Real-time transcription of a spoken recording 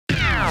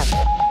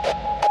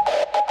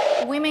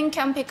women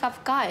can pick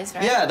up guys,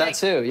 right? Yeah, that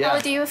too, yeah. How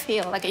do you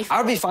feel? Like, if I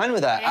would be fine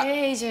with that.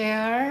 Hey,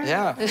 JR.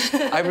 Yeah.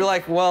 I'd be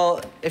like,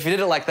 well, if you did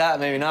it like that,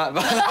 maybe not.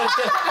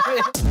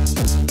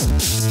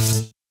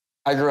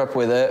 I grew up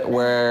with it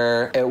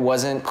where it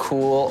wasn't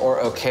cool or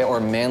okay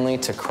or manly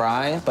to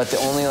cry, but the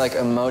only like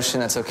emotion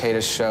that's okay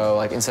to show,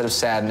 like instead of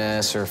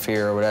sadness or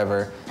fear or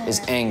whatever,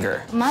 is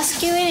anger.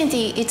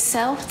 Masculinity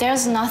itself,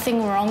 there's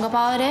nothing wrong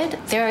about it.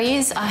 There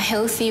is a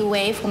healthy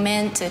way for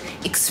men to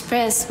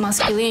express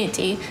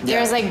masculinity.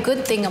 There's like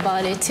good thing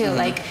about it too,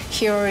 like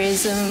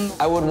heroism.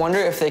 I would wonder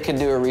if they could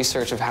do a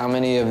research of how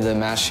many of the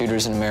mass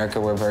shooters in America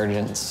were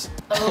virgins.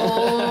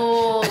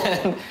 Oh.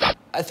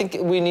 I think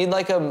we need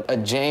like a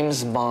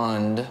James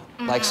Bond,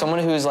 like someone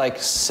who's like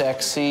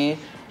sexy,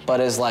 but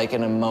is like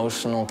an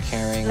emotional,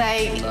 caring.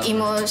 Like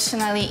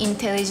emotionally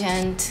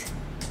intelligent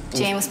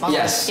James Bond.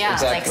 Yes, yeah,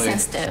 exactly. like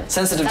sensitive.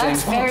 Sensitive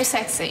James Bond. That's very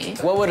sexy.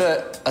 What would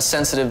a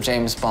sensitive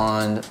James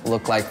Bond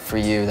look like for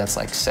you that's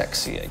like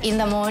sexy? In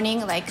the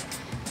morning, like,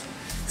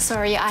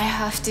 sorry, I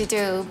have to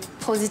do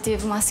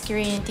positive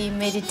masculinity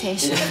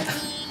meditation. Yeah.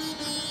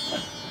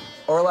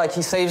 Or like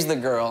he saves the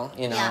girl,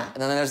 you know, Yeah.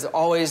 and then there's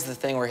always the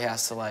thing where he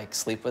has to like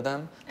sleep with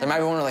them. There might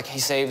be one where like he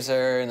saves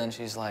her and then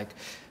she's like,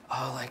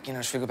 oh, like, you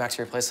know, should we go back to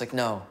your place? Like,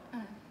 no,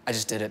 I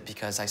just did it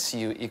because I see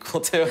you equal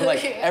to,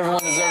 like,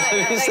 everyone deserves to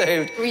be like,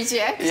 saved.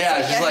 Reject.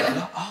 Yeah, she's like,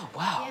 oh,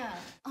 wow. Yeah.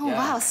 Oh,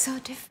 Yeah. wow, so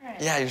different.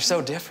 Yeah, you're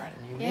so different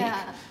and unique.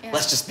 Yeah, yeah.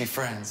 Let's just be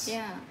friends.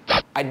 Yeah.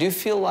 I do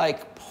feel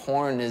like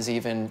porn is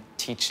even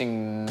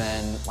teaching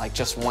men like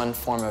just one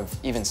form of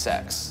even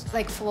sex.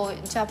 Like for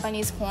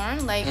Japanese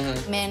porn, like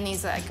men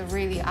is like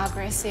really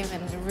aggressive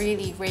and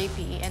really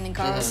rapey, and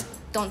girls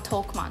don't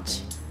talk much.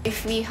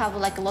 If we have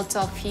like lots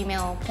of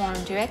female porn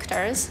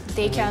directors,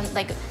 they can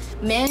like,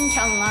 men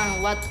can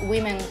learn what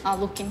women are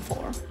looking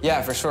for.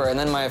 Yeah, for sure. And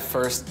then my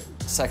first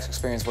sex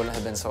experience wouldn't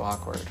have been so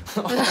awkward.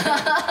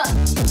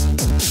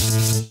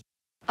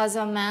 As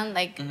a man,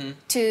 like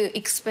to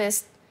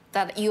express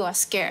that you are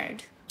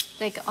scared.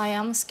 Like, I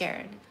am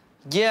scared.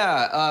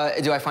 Yeah,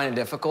 do I find it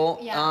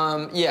difficult?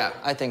 Yeah. Yeah,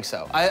 I think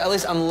so. At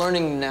least I'm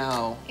learning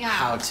now Yeah.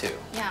 how to.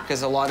 Yeah.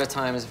 Because a lot of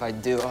times if I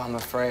do, oh, I'm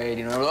afraid,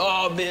 you know,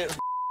 oh, bitch,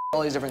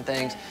 all these different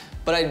things.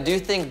 But I do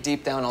think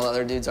deep down all the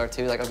other dudes are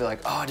too. Like, I'll be like,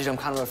 oh, dude, I'm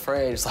kind of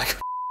afraid. It's like,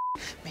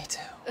 me too.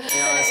 You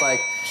know, it's like,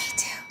 Me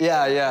too.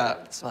 yeah, yeah.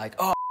 It's like,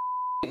 oh,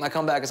 my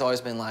comeback has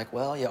always been like,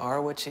 well, you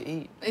are what you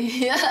eat.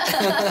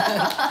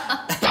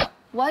 Yeah.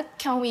 What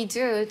can we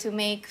do to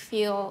make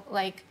feel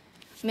like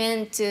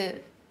men to,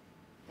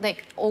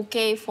 like,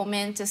 okay for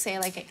men to say,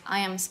 like, I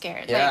am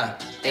scared? Yeah,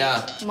 like,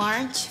 yeah.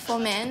 March for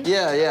men.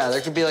 Yeah, yeah,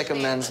 there could be like a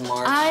men's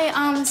march. I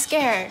am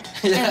scared,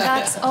 and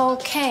that's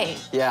okay.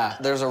 Yeah,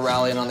 there's a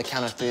rally and on the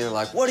count of three, they're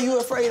like, what are you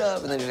afraid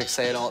of? And then you just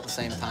say it all at the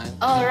same time.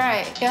 All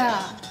right,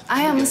 yeah.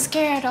 I am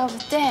scared of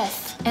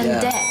death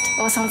and death,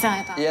 or something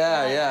like that.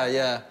 Yeah, yeah,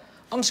 yeah.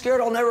 I'm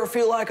scared I'll never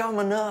feel like I'm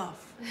enough.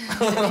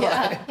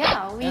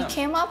 Yeah, we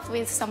came up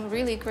with some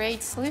really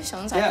great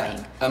solutions, I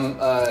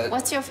think.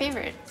 What's your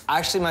favorite?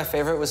 Actually, my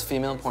favorite was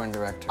female porn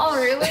directors. Oh,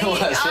 really? It was,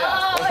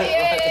 yeah. Oh,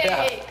 yay!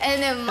 Yeah.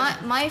 And then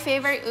my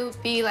favorite would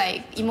be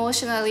like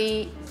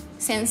emotionally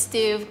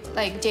sensitive,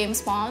 like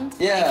James Bond.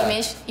 Yeah.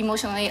 Like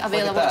emotionally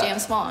available that.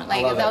 James Bond. I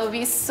Like love that it. would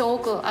be so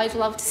cool. I'd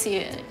love to see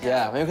it.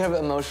 Yeah, maybe we could have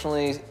an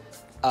emotionally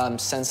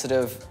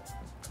sensitive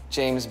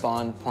James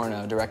Bond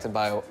porno directed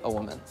by a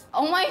woman.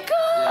 Oh my gosh!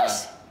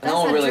 Yeah. That's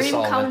No one a really dream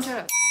solve come it.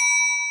 true.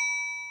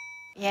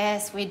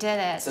 Yes, we did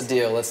it. It's a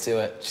deal, let's do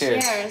it.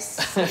 Cheers.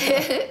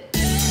 Cheers.